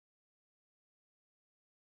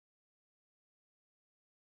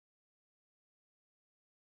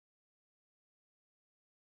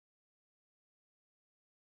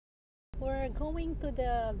We're going to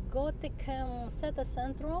the Doetinchem City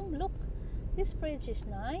Centrum. Look, this bridge is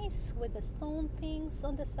nice with the stone things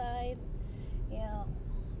on the side. Yeah,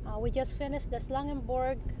 we just finished the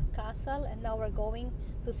Slangenborg Castle, and now we're going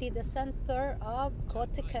to see the center of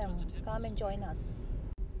Doetinchem. Come and join us.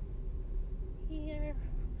 Here,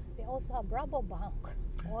 they also have Rabobank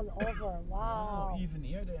all over. Wow! Even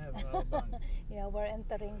here they have Rabobank. Yeah, we're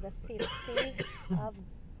entering the city of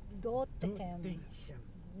Doetinchem.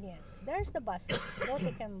 Yes, there's the bus,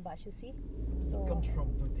 Doetinchem bus, you see? So, it comes from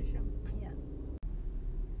Doetinchem. Yeah.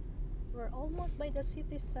 We're almost by the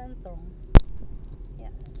city centrum. Yeah,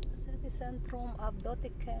 city centrum of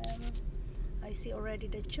Doetinchem. I see already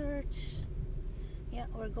the church. Yeah,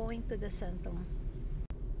 we're going to the centrum.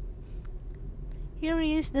 Here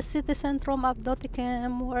is the city centrum of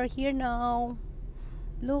Doetinchem. We're here now.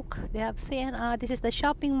 Look, they have CNA. This is the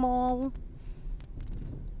shopping mall.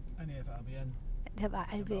 And they have ABN. They have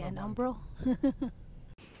ABN Ambro.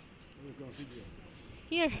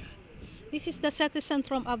 Here, this is the city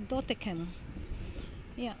centrum of Doetinchem.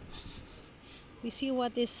 Yeah, we see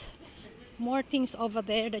what is more things over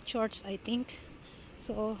there. The church, I think.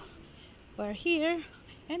 So we're here,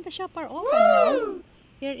 and the shop are open now.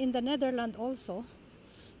 Here in the Netherlands also.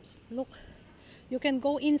 Look, you can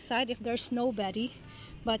go inside if there's nobody,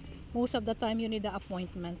 but most of the time you need an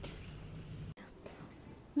appointment.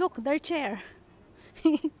 Look, their chair.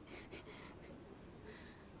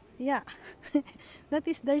 Yeah, that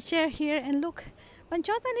is their chair here, and look,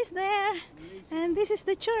 Panchotan is there, and this is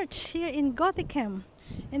the church here in Doetinchem,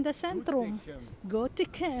 in the centrum.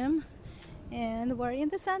 Doetinchem, and we're in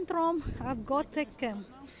the centrum of Doetinchem.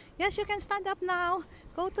 Yes, you can stand up now.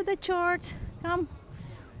 Go to the church. Come,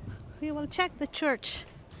 we will check the church.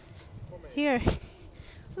 Here,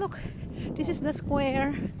 look, this is the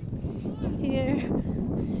square here,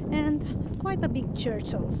 and it's quite a big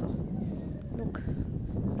church also. Look,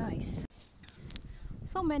 nice.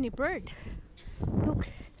 So many birds. Look.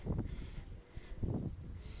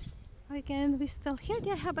 Again, we still here.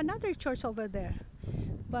 They have another church over there,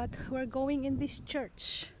 but we're going in this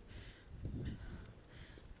church.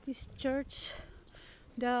 This church,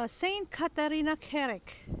 the Saint Catharina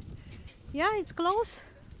Kerk. Yeah, it's closed.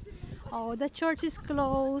 Oh, the church is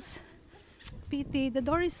closed. Pity, the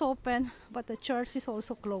door is open, but the church is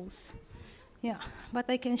also closed. Yeah, but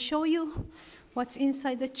I can show you what's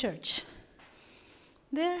inside the church.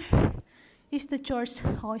 There is the church.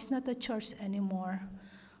 Oh, it's not a church anymore.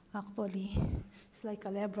 Actually, it's like a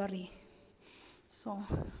library. So,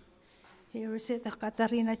 here is it, the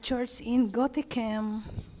Catharina Church in Doetinchem.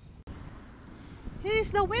 Here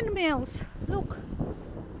is the windmills. Look.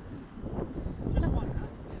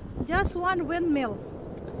 Just one windmill.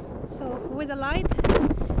 So, with a light.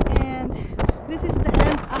 And this is the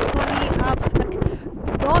end actually of the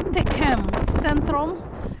Doetinchem Centrum.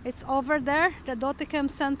 It's over there, the Doetinchem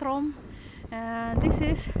Centrum. And this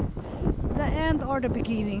is the end or the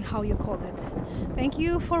beginning, how you call it. Thank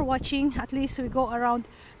you for watching. At least we go around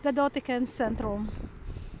the Doetinchem Centrum.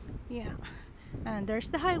 Yeah. And there's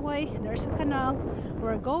the highway, there's a canal.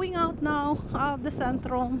 We're going out now of the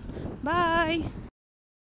Centrum. Bye!